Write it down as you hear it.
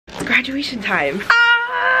graduation time.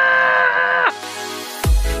 Ah!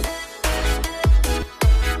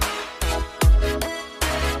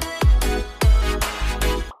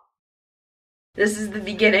 This is the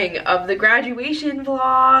beginning of the graduation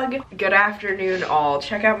vlog. Good afternoon all.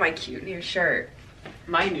 Check out my cute new shirt.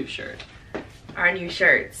 My new shirt. Our new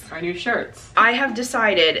shirts. Our new shirts. I have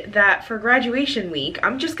decided that for graduation week,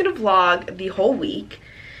 I'm just gonna vlog the whole week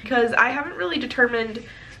because I haven't really determined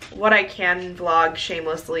what I can vlog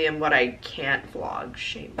shamelessly and what I can't vlog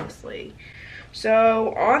shamelessly.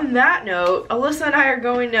 So on that note, Alyssa and I are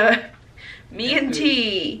going to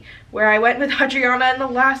Me&T, where I went with Adriana in the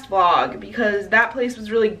last vlog because that place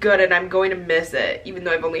was really good and I'm going to miss it, even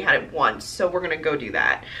though I've only had it once, so we're gonna go do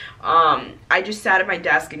that. I just sat at my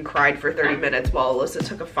desk and cried for 30 minutes while Alyssa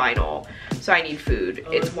took a final, so I need food.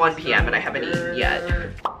 It's 1 p.m. and I haven't eaten yet.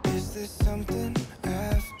 Is there something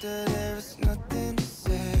after there's nothing to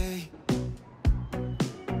say?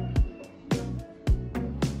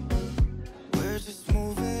 We're just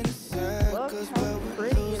moving in circles, but we're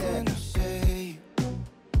losing our shape.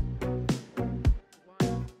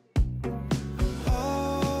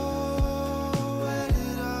 Oh, where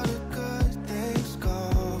did all the good things go?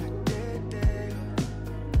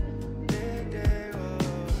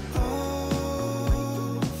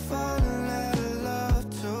 Oh, falling out of love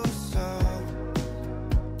too soon.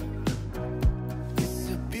 It's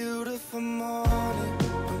a beautiful morning,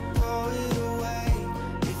 don't throw it away.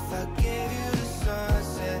 If I gave you the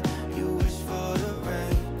sunset, you wish for the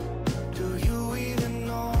rain. Do you even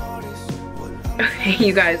notice what I'm Hey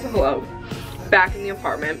you guys, hello. Back in the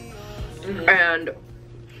apartment. And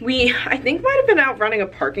I think might have been out running a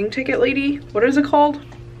parking ticket lady. What is it called?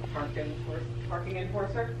 Parking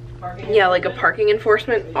enforcer? Yeah, like a parking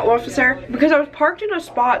enforcement officer. Because I was parked in a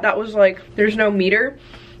spot that was like, there's no meter.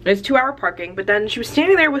 It's 2-hour parking, but then she was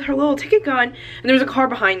standing there with her little ticket gun and there was a car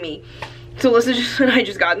behind me. So Alyssa and I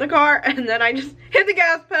just got in the car and then I just hit the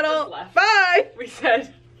gas pedal. Bye! We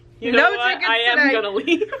said, you know No what, tickets I am today. gonna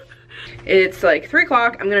leave. It's like 3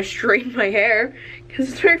 o'clock. I'm gonna straighten my hair because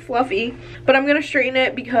it's very fluffy. But I'm gonna straighten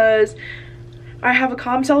it because I have a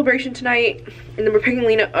comm celebration tonight. And then we're picking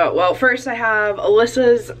Lena. Oh, well, first I have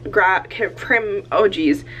Alyssa's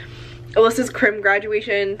Alyssa's crim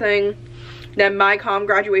graduation thing. Then my comm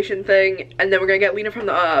graduation thing. And then we're gonna get Lena from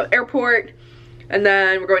the airport. And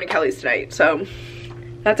then we're going to Kelly's tonight. So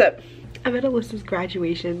that's it. I'm at Alyssa's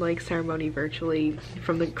graduation like ceremony virtually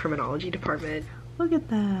from the criminology department. Look at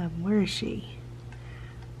them. Where is she?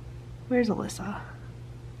 Where's Alyssa?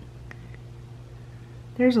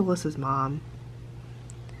 There's Alyssa's mom.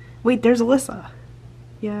 Wait, there's Alyssa.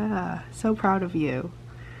 Yeah, so proud of you.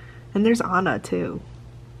 And there's Anna too.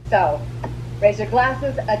 So, raise your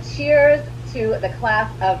glasses. A cheers to the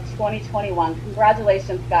class of 2021.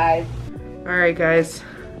 Congratulations, guys. All right, guys.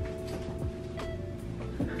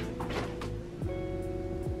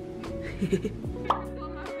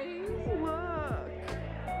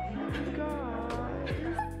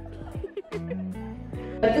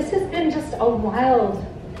 But this has been just a wild,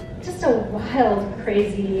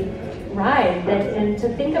 crazy ride. And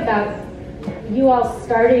to think about you all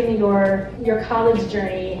starting your college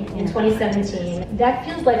journey in 2017, that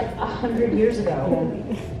feels like 100 years ago.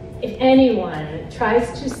 If anyone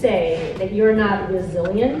tries to say that you're not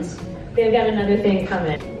resilient, they've got another thing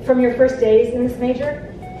coming. From your first days in this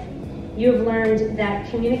major, you've learned that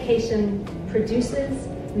communication produces,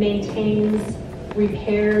 maintains,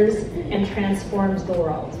 repairs, and transforms the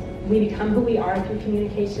world. We become who we are through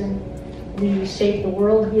communication. We shape the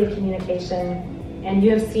world via communication. And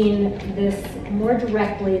you have seen this more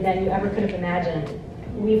directly than you ever could have imagined.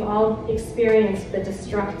 We've all experienced the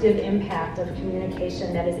destructive impact of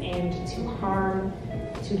communication that is aimed to harm,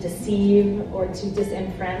 to deceive, or to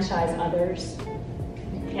disenfranchise others.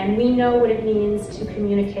 And we know what it means to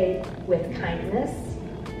communicate with kindness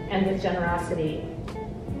and with generosity.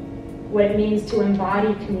 What it means to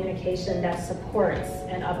embody communication that supports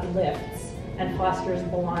and uplifts and fosters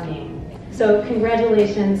belonging. So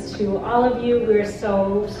congratulations to all of you. We're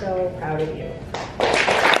so, so proud of you.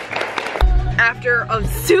 After a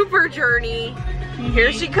super journey,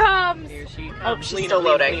 here she comes. Here she comes. Oh, she's still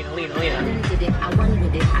loading. Lena.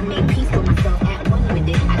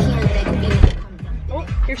 Oh,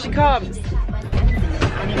 here she comes.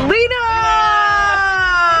 Lena!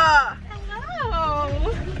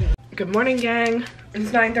 Hello! Good morning, gang.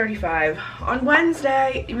 It's 9:35 on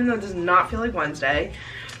Wednesday, even though it does not feel like Wednesday.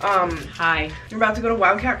 Hi. We're about to go to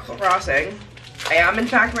Wildcat Crossing. I am in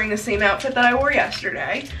fact wearing the same outfit that I wore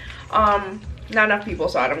yesterday. Not enough people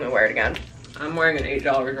saw it. I'm gonna wear it again. I'm wearing an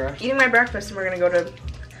 $8 dress. Eating my breakfast and we're gonna go to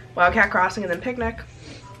Wildcat Crossing and then picnic.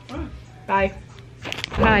 Bye.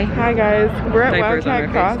 Hi. Hi guys, we're at Diapers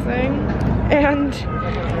on Wildcat our face. Crossing and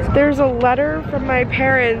there's a letter from my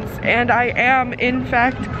parents and I am in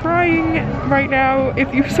fact crying right now.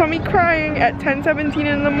 If you saw me crying at 10:17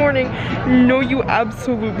 in the morning, no you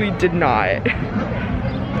absolutely did not.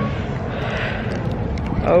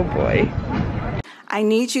 Oh boy. I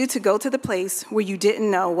need you to go to the place where you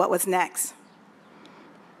didn't know what was next.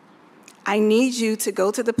 I need you to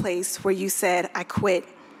go to the place where you said, I quit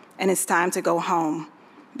and it's time to go home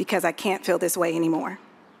because I can't feel this way anymore.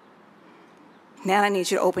 Now I need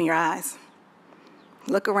you to open your eyes.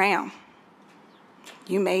 Look around.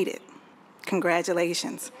 You made it.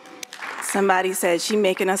 Congratulations. Somebody said she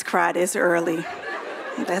making us cry this early.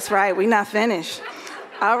 That's right, we're not finished.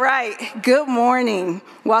 All right, good morning.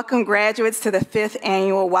 Welcome graduates to the 5th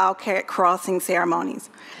annual Wildcat Crossing ceremonies.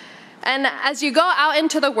 And as you go out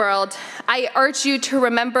into the world, I urge you to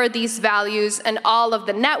remember these values and all of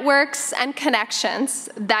the networks and connections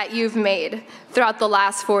that you've made throughout the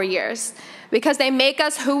last 4 years, because they make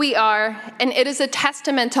us who we are, and it is a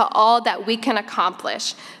testament to all that we can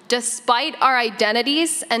accomplish, despite our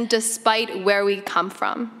identities and despite where we come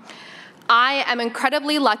from. I am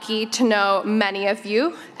incredibly lucky to know many of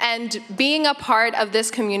you, and being a part of this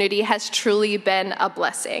community has truly been a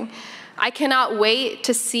blessing. I cannot wait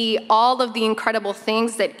to see all of the incredible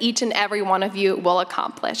things that each and every one of you will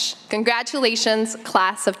accomplish. Congratulations,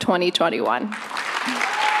 class of 2021.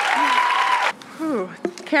 Whew.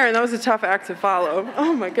 Karen, that was a tough act to follow.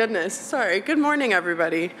 Oh my goodness, sorry. Good morning,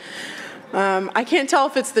 everybody. I can't tell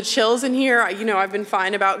if it's the chills in here. I've been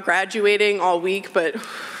fine about graduating all week, but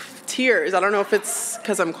tears. I don't know if it's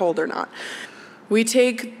because I'm cold or not. We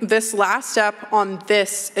take this last step on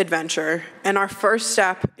this adventure and our first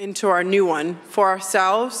step into our new one for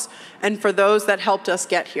ourselves and for those that helped us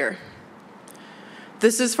get here.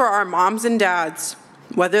 This is for our moms and dads,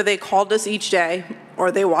 whether they called us each day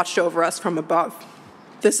or they watched over us from above.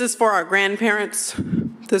 This is for our grandparents.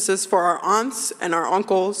 This is for our aunts and our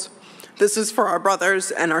uncles. This is for our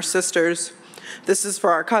brothers and our sisters. This is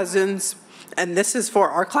for our cousins. And this is for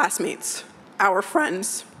our classmates, our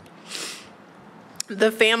friends,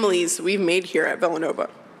 the families we've made here at Villanova.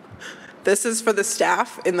 This is for the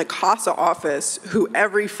staff in the CASA office who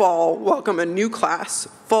every fall welcome a new class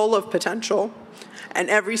full of potential, and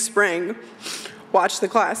every spring watch the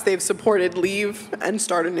class they've supported leave and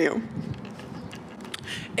start anew.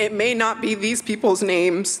 It may not be these people's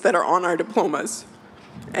names that are on our diplomas,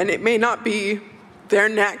 and it may not be their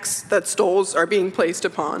necks that stoles are being placed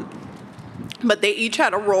upon, but they each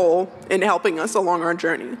had a role in helping us along our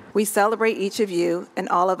journey. We celebrate each of you and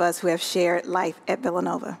all of us who have shared life at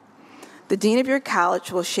Villanova. The dean of your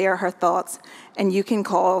college will share her thoughts, and you can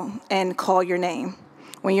call your name.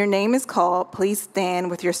 When your name is called, please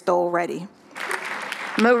stand with your stole ready.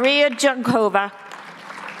 Maria Jankova,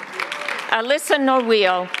 Alyssa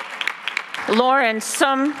Norweel, Lauren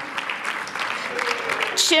Sum,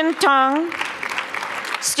 Shin Tong,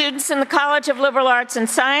 students in the College of Liberal Arts and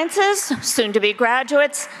Sciences, soon to be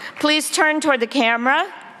graduates, please turn toward the camera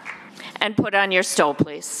and put on your stole,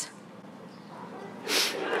 please,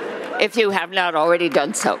 if you have not already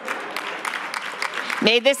done so.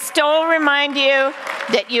 May this stole remind you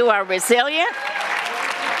that you are resilient,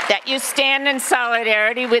 that you stand in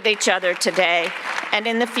solidarity with each other today and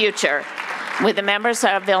in the future with the members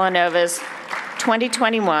of Villanova's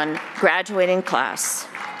 2021 graduating class.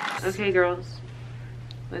 Okay, girls.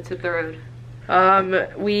 Let's hit the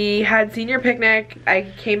road. We had senior picnic,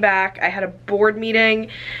 I came back, I had a board meeting,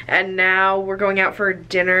 and now we're going out for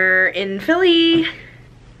dinner in Philly.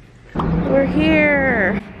 We're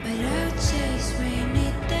here.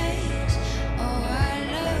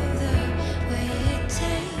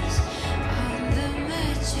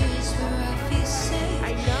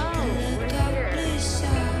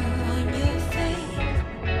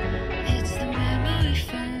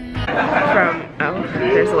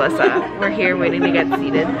 There's Alyssa. We're here waiting to get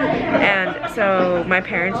seated. And so my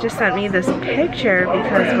parents just sent me this picture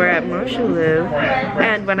because we're at Moshulu.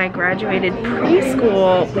 And when I graduated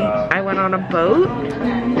preschool, I went on a boat.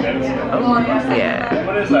 Oh, yeah.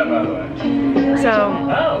 What is that, by the way? So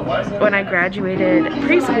when I graduated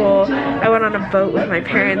preschool, I went on a boat with my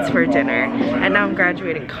parents for dinner. And now I'm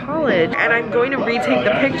graduating college. And I'm going to retake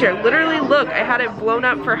the picture. Literally, look, I had it blown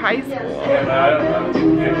up for high school.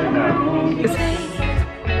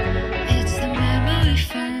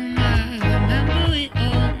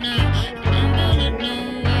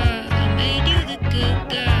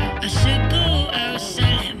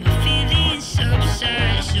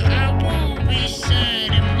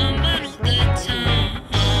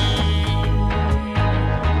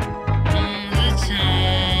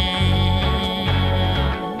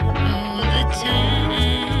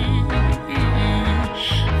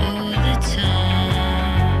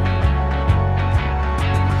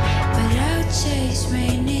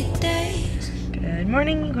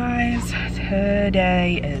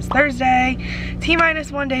 Today is Thursday,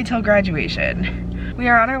 T-minus 1 day till graduation. We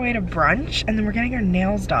are on our way to brunch and then we're getting our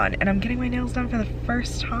nails done, and I'm getting my nails done for the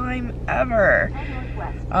first time ever.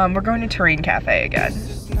 We're going to Terrain Cafe again.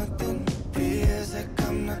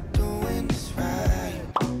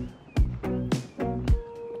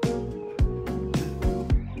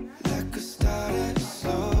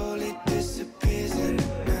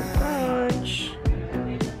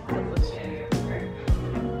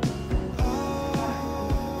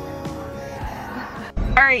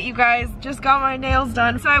 Alright, you guys, just got my nails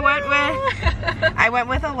done. So I went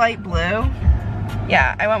with a light blue.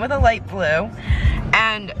 Yeah, I went with a light blue.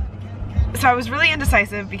 And so I was really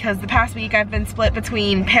indecisive because the past week I've been split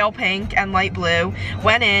between pale pink and light blue.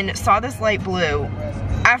 Went in, saw this light blue.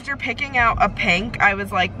 After picking out a pink, I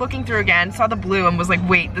was like looking through again, saw the blue and was like,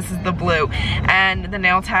 wait, this is the blue. And the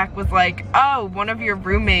nail tech was like, oh, one of your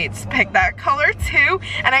roommates picked that color too.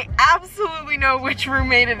 And I absolutely know which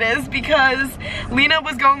roommate it is because Lena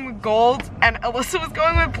was going with gold and Alyssa was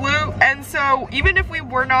going with blue. And so even if we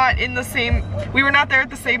were not there at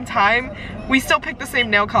the same time, we still picked the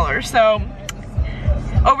same nail color. So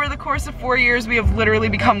over the course of 4 years, we have literally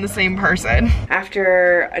become the same person.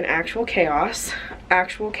 After an actual chaotic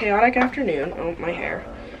afternoon. Oh, my hair.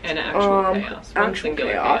 And actual chaos. Actual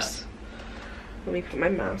chaos. Let me put my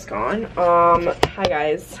mask on. Hi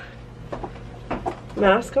guys.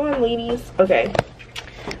 Mask on, ladies. Okay.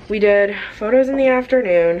 We did photos in the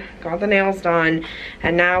afternoon, got the nails done,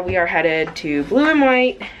 and now we are headed to Blue and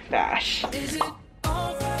White Bash. Is it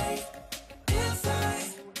alright if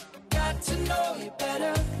I got to know you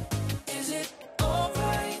better? Is it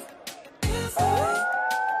alright if I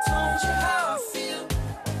told you how I feel?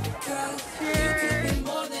 'Cause you could be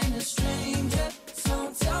more than a stranger,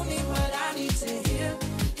 so tell me what I need to hear.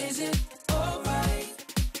 Is it alright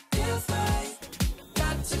if I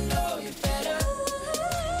got to know you better?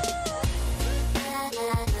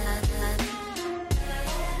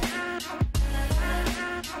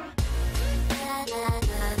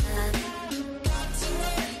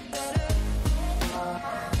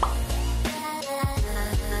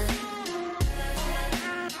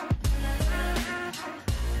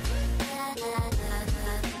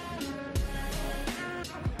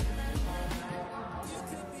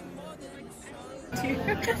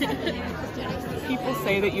 People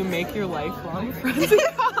say that you make your lifelong friends in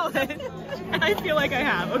college. And I feel like I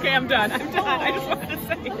have. Okay, I'm done. I'm done. I just wanted to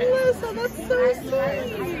say it. Alyssa, that's so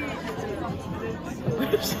sweet.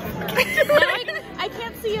 I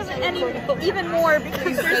can't see him even more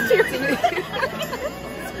because there's tears.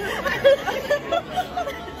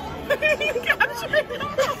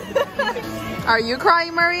 Are you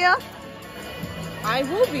crying, Maria? I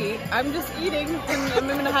will be. I'm just eating and I'm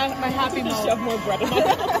in my happy mode. Shove more bread in my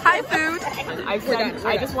mouth. Hi, food.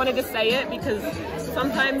 I just wanted to say it because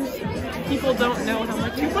sometimes people don't know how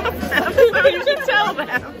much you love them, so you should tell them.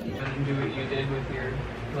 Do what you did with your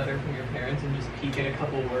letter from your parents and just peek at a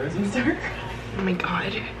couple words and start crying. Oh my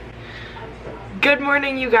god. Good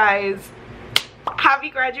morning, you guys.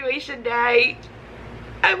 Happy graduation day.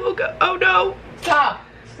 I woke up. Oh no. Stop.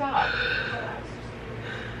 Stop.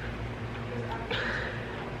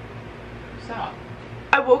 Stop.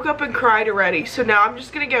 I woke up and cried already, so now I'm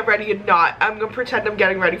just gonna get ready and I'm gonna pretend I'm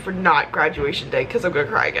getting ready for not graduation day because I'm gonna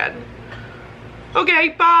cry again. Okay,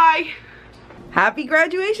 bye. Happy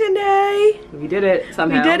graduation day. We did it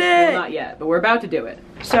somehow. We did it. Well, not yet, but we're about to do it.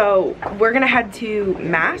 So we're gonna head to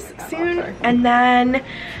Mass soon, and then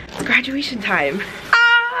it's graduation time.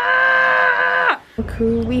 Ah! Look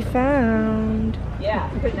who we found. Yeah,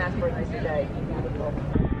 couldn't ask for a nicer day. Beautiful.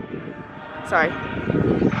 Sorry.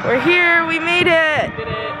 We're here, we made it. We did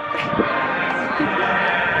it.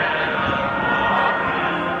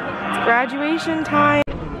 It's graduation time.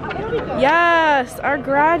 Yes, our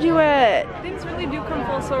graduate. Things really do come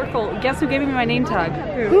full circle. Guess who gave me my name tag?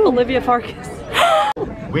 Who? Olivia Farkas.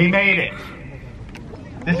 We made it.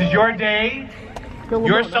 This is your day,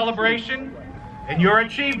 your celebration, and your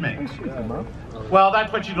achievement. Well,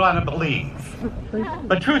 that's what you'd want to believe.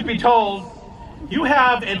 But truth be told, you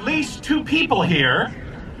have at least 2 people here,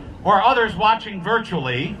 or others watching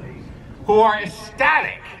virtually, who are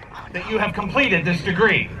ecstatic that you have completed this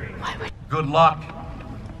degree. Good luck.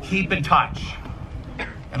 Keep in touch.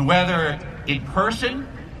 And whether in person,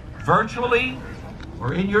 virtually,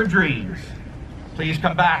 or in your dreams, please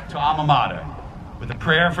come back to Alma Mater with a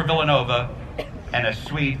prayer for Villanova and a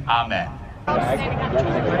sweet amen.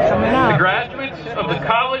 The graduates of the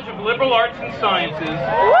College of Liberal Arts and Sciences.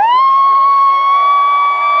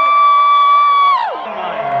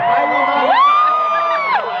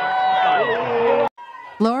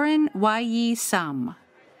 Lauren Y.E. Sum.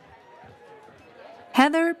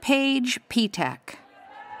 Heather Paige Petek.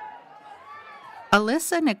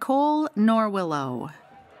 Alyssa Nicole Norwillow.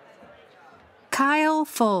 Kyle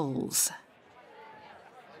Foles.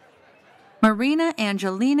 Marina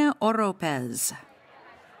Angelina Oropez.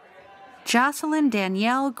 Jocelyn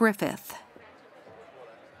Danielle Griffith.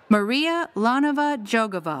 Maria Lanova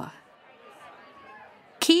Jogova.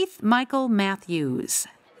 Keith Michael Matthews.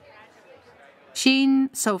 Sheen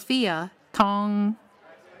Sophia Tong.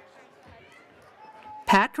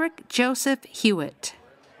 Patrick Joseph Hewitt.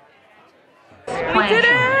 We did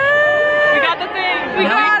it! We got the thing! We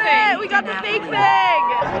got it! We got the fake thing!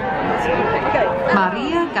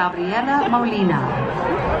 Maria Gabriela Molina.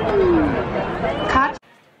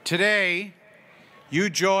 Today, you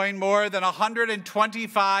join more than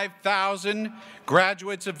 125,000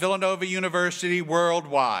 graduates of Villanova University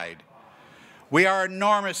worldwide. We are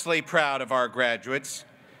enormously proud of our graduates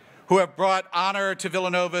who have brought honor to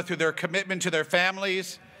Villanova through their commitment to their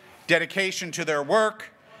families, dedication to their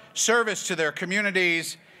work, service to their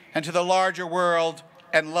communities, and to the larger world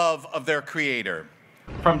and love of their creator.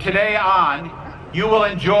 From today on, you will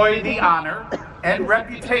enjoy the honor and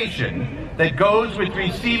reputation that goes with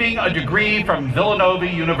receiving a degree from Villanova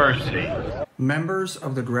University. Members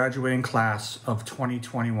of the graduating class of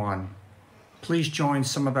 2021, please join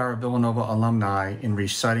some of our Villanova alumni in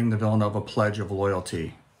reciting the Villanova Pledge of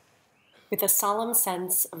Loyalty. With a solemn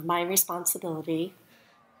sense of my responsibility.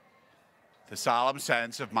 The solemn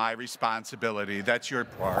sense of my responsibility, that's your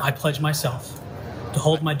part. I pledge myself to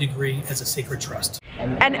hold my degree as a sacred trust.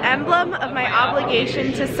 An emblem of my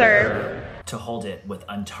obligation to serve. To hold it with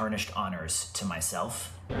untarnished honors to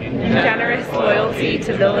myself. Generous loyalty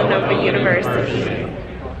to Villanova University.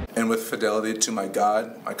 And with fidelity to my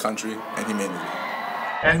God, my country, and humanity.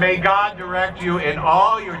 And may God direct you in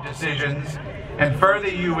all your decisions and further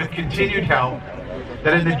you with continued help,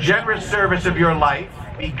 that in the generous service of your life,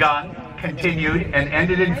 begun, continued, and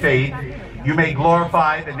ended in faith, you may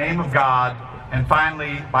glorify the name of God, and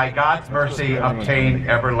finally, by God's mercy, obtain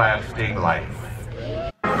everlasting life.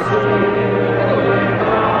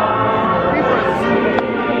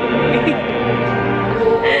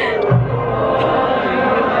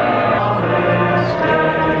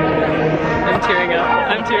 I'm tearing up.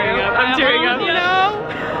 I'm tearing up. I'm tearing up. You know?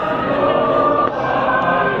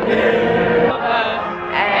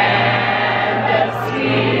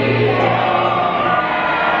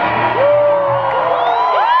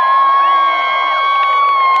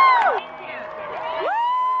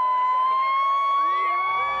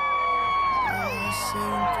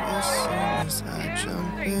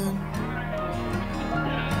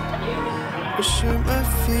 Wishing my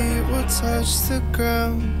feet will touch the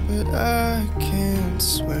ground, but I can't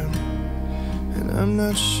swim, and I'm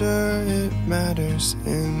not sure it matters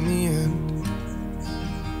in the end.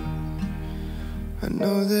 I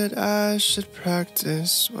know that I should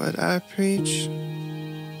practice what I preach,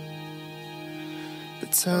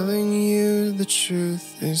 but telling you the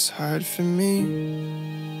truth is hard for me.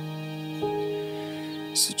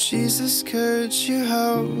 So Jesus, could you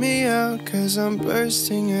help me out, 'cause I'm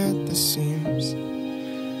bursting at the seams.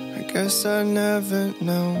 I guess I'll never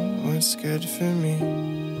know what's good for me.